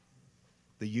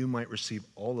 that you might receive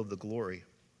all of the glory.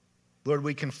 Lord,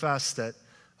 we confess that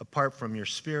apart from your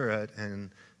Spirit and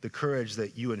the courage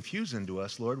that you infuse into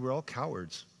us, Lord, we're all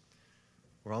cowards.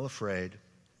 We're all afraid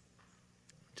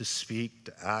to speak,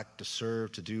 to act, to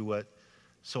serve, to do what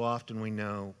so often we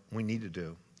know we need to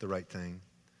do, the right thing.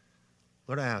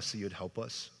 Lord, I ask that you'd help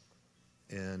us.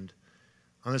 And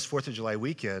on this 4th of July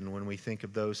weekend, when we think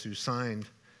of those who signed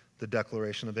the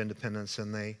Declaration of Independence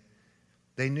and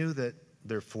they knew that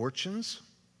their fortunes,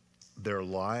 their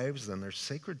lives, and their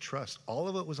sacred trust, all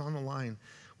of it was on the line.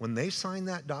 When they signed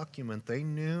that document, they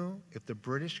knew if the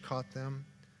British caught them,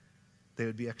 they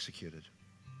would be executed.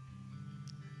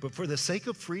 But for the sake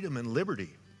of freedom and liberty,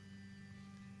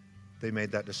 they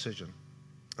made that decision.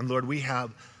 And Lord, we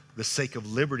have the sake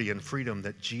of liberty and freedom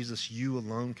that Jesus, you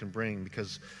alone can bring,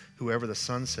 because whoever the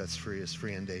Son sets free is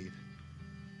free indeed.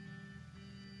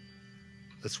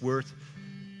 It's worth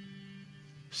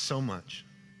so much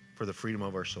for the freedom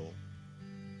of our soul.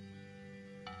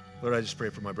 Lord, I just pray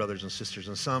for my brothers and sisters,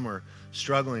 and some are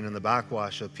struggling in the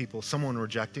backwash of people, someone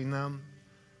rejecting them,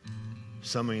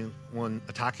 someone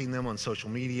attacking them on social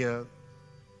media,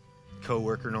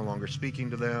 co-worker no longer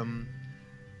speaking to them,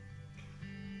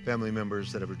 family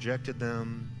members that have rejected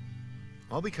them,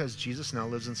 all because Jesus now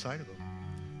lives inside of them.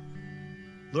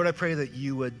 Lord, I pray that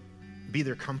you would be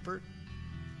their comfort.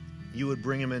 You would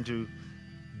bring them into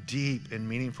deep and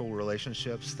meaningful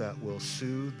relationships that will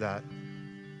soothe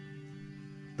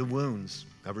the wounds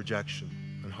of rejection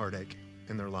and heartache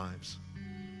in their lives.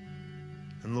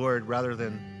 And Lord, rather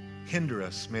than hinder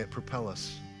us, may it propel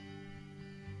us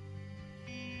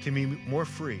to be more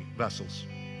free vessels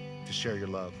to share your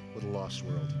love with a lost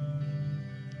world.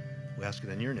 We ask it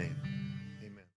in your name.